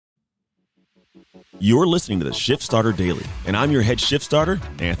You're listening to the Shift Starter Daily, and I'm your head shift starter,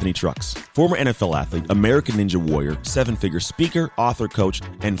 Anthony Trucks. Former NFL athlete, American Ninja Warrior, 7-figure speaker, author, coach,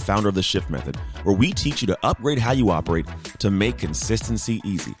 and founder of the Shift Method, where we teach you to upgrade how you operate to make consistency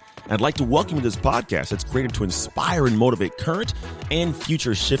easy. And I'd like to welcome you to this podcast that's created to inspire and motivate current and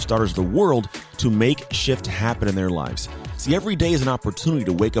future shift starters of the world to make shift happen in their lives. See, every day is an opportunity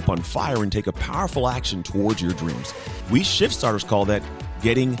to wake up on fire and take a powerful action towards your dreams. We shift starters call that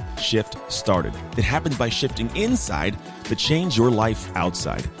getting shift started. It happens by shifting inside to change your life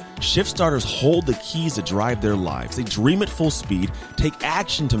outside. Shift starters hold the keys to drive their lives. They dream at full speed, take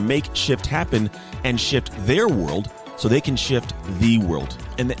action to make shift happen, and shift their world so they can shift the world.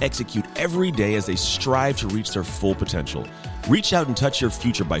 And they execute every day as they strive to reach their full potential. Reach out and touch your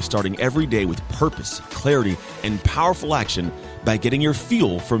future by starting every day with purpose, clarity, and powerful action by getting your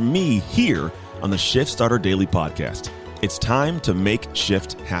fuel from me here on the Shift Starter Daily Podcast. It's time to make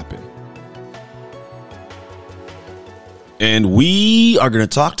shift happen. And we are going to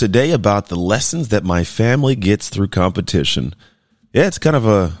talk today about the lessons that my family gets through competition. Yeah, it's kind of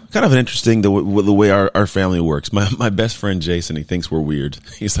an interesting the way our family works. My best friend Jason, he thinks we're weird.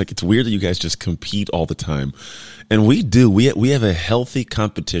 He's like, it's weird that you guys just compete all the time, and we do. We have a healthy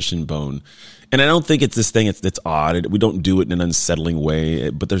competition bone, and I don't think it's this thing that's odd. We don't do it in an unsettling way,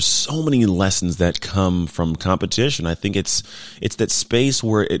 but there's so many lessons that come from competition. I think it's that space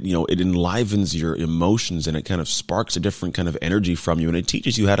where it enlivens your emotions and it kind of sparks a different kind of energy from you, and it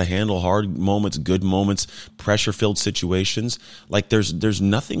teaches you how to handle hard moments, good moments, pressure-filled situations. Like there's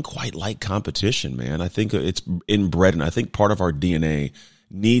nothing quite like competition, man. I think it's inbred, and I think part of our DNA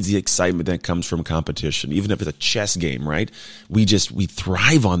needs the excitement that comes from competition. Even if it's a chess game, right? We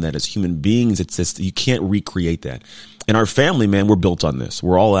thrive on that as human beings. It's just, you can't recreate that. In our family, man, we're built on this.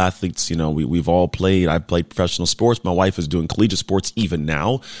 We're all athletes. We've all played. I've played professional sports. My wife is doing collegiate sports even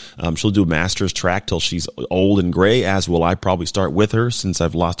now. She'll do master's track till she's old and gray, as will I probably start with her since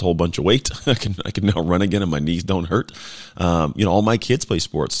I've lost a whole bunch of weight. I can now run again and my knees don't hurt. All my kids play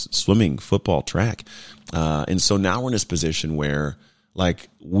sports, swimming, football, track. And so now we're in this position where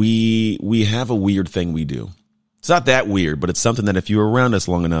we have a weird thing we do. It's not that weird, but it's something that if you're around us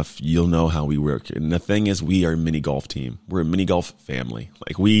long enough, you'll know how we work. And the thing is, we are a mini golf team. We're a mini golf family.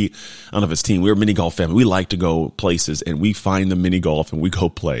 I don't know if it's team, we're a mini golf family. We like to go places and we find the mini golf and we go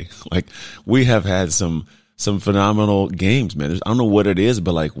play. We have had some phenomenal games, man. I don't know what it is,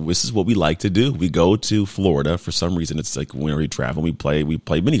 but this is what we like to do. We go to Florida for some reason. It's whenever we travel, we play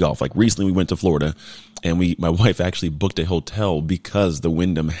mini golf. Recently we went to Florida and my wife actually booked a hotel because the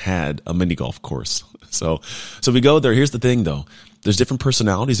Wyndham had a mini golf course. So we go there. Here's the thing though. There's different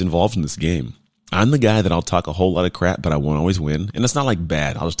personalities involved in this game. I'm the guy that I'll talk a whole lot of crap, but I won't always win. And it's not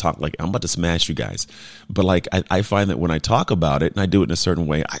bad. I'll just talk I'm about to smash you guys. But I find that when I talk about it and I do it in a certain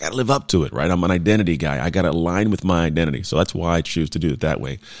way, I got to live up to it, right? I'm an identity guy. I got to align with my identity. So that's why I choose to do it that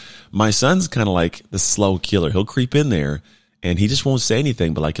way. My son's kind of like the slow killer. He'll creep in there and he just won't say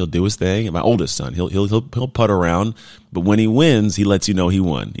anything, but he'll do his thing. And my oldest son, he'll putt around, but when he wins, he lets you know he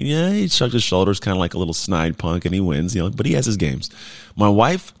won. Yeah, he shrugs his shoulders, kind of like a little snide punk, and he wins. But he has his games. My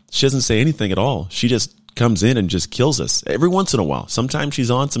wife, she doesn't say anything at all. She just comes in and just kills us every once in a while. Sometimes she's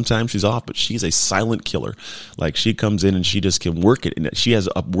on, sometimes she's off, but she's a silent killer. She comes in and she just can work it. And she has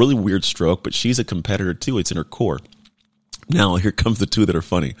a really weird stroke, but she's a competitor too. It's in her core. Now, here comes the two that are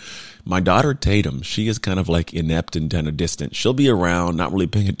funny. My daughter, Tatum, she is kind of inept and kind of distant. She'll be around, not really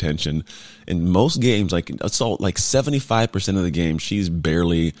paying attention. In most games, 75% of the game, she's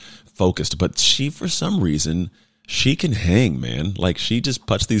barely focused. But she, for some reason, she can hang, man. She just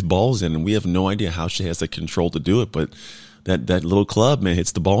puts these balls in, and we have no idea how she has the control to do it. But that little club, man,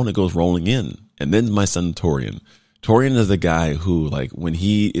 hits the ball and it goes rolling in. And then my son, Torian. Torian is the guy who, when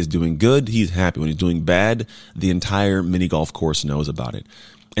he is doing good, he's happy. When he's doing bad, the entire mini golf course knows about it.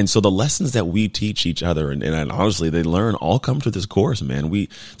 And so the lessons that we teach each other, and honestly, they learn, all come to this course, man.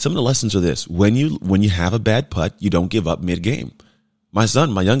 Some of the lessons are this: when you have a bad putt, you don't give up mid-game. My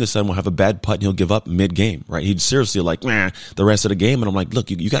youngest son will have a bad putt and he'll give up mid-game, right? He'd seriously the rest of the game. And I'm like, look,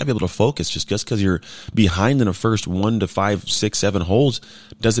 you got to be able to focus. Just because you're behind in the first 1 to 5, 6, 7 holes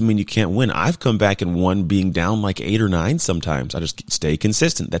doesn't mean you can't win. I've come back and won being down 8 or 9 sometimes. I just stay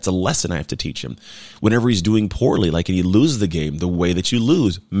consistent. That's a lesson I have to teach him. Whenever he's doing poorly, and he loses the game, the way that you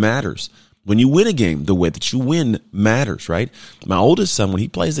lose matters. When you win a game, the way that you win matters, right? My oldest son, when he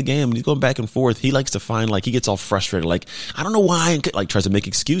plays the game and he's going back and forth, he likes to find, he gets all frustrated. I don't know why, and tries to make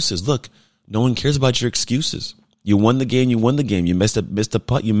excuses. Look, no one cares about your excuses. You won the game, you won the game. You missed a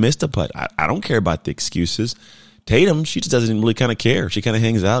putt, you missed a putt. I don't care about the excuses. Tatum, she just doesn't really kind of care. She kind of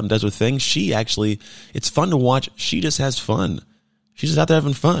hangs out and does her thing. She actually, it's fun to watch. She just has fun. She's just out there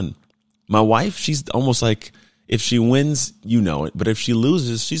having fun. My wife, she's almost like, if she wins, you know it. But if she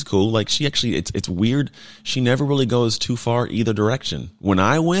loses, she's cool. Like she actually, it's weird. She never really goes too far either direction. When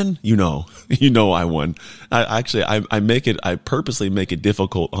I win, you know I won. I purposely make it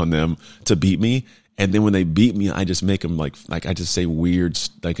difficult on them to beat me. And then when they beat me, I just make them like I just say weird,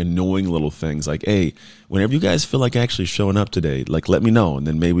 like annoying little things like, hey, whenever you guys feel like actually showing up today, like let me know. And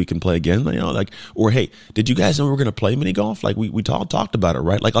then maybe we can play again, or hey, did you guys know we were going to play mini golf? Like we talked about it,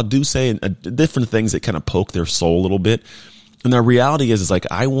 right? Like I'll do say different things that kind of poke their soul a little bit. And the reality is like,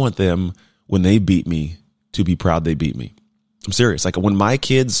 I want them when they beat me to be proud they beat me. I'm serious. Like when my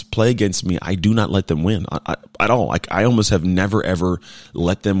kids play against me, I do not let them win at all. Like I almost have never, ever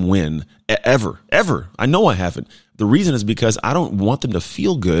let them win ever. I know I haven't. The reason is because I don't want them to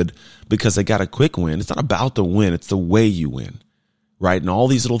feel good because they got a quick win. It's not about the win. It's the way you win, right? And all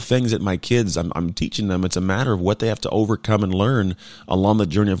these little things that my kids, I'm teaching them. It's a matter of what they have to overcome and learn along the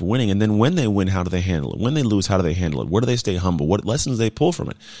journey of winning. And then when they win, how do they handle it? When they lose, how do they handle it? Where do they stay humble? What lessons do they pull from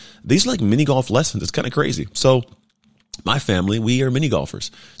it? These are like mini golf lessons. It's kind of crazy. So my family, we are mini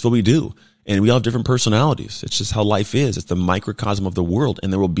golfers. It's what we do. And we all have different personalities. It's just how life is. It's the microcosm of the world.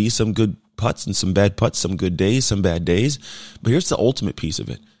 And there will be some good putts and some bad putts, some good days, some bad days. But here's the ultimate piece of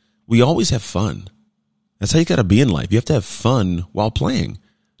it. We always have fun. That's how you got to be in life. You have to have fun while playing.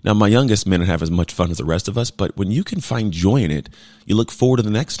 Now, my youngest may not have as much fun as the rest of us, but when you can find joy in it, you look forward to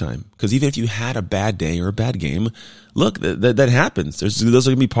the next time. Because even if you had a bad day or a bad game, look, that happens. Those are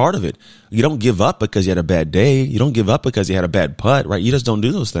going to be part of it. You don't give up because you had a bad day. You don't give up because you had a bad putt, right? You just don't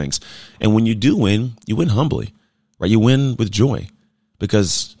do those things. And when you do win, you win humbly, right? You win with joy.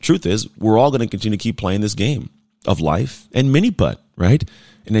 Because truth is, we're all going to continue to keep playing this game of life and mini putt, right?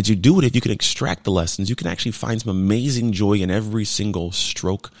 And as you do it, if you can extract the lessons, you can actually find some amazing joy in every single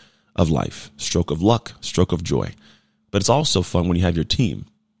stroke of life, stroke of luck, stroke of joy. But it's also fun when you have your team,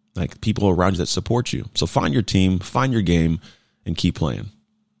 like people around you that support you. So find your team, find your game, and keep playing.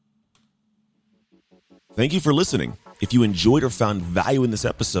 Thank you for listening. If you enjoyed or found value in this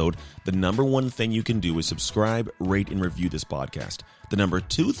episode, the number one thing you can do is subscribe, rate, and review this podcast. The number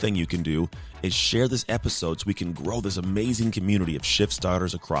two thing you can do is share this episode so we can grow this amazing community of shift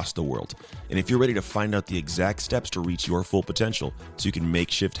starters across the world. And if you're ready to find out the exact steps to reach your full potential so you can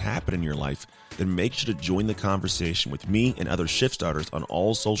make shift happen in your life, then make sure to join the conversation with me and other shift starters on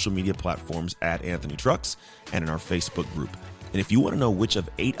all social media platforms at Anthony Trucks and in our Facebook group. And if you want to know which of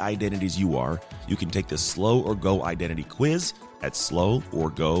 8 identities you are, you can take the Slow or Go identity quiz at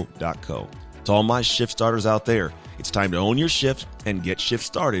sloworgo.co. To all my shift starters out there, it's time to own your shift and get shift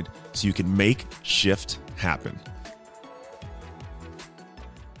started so you can make shift happen.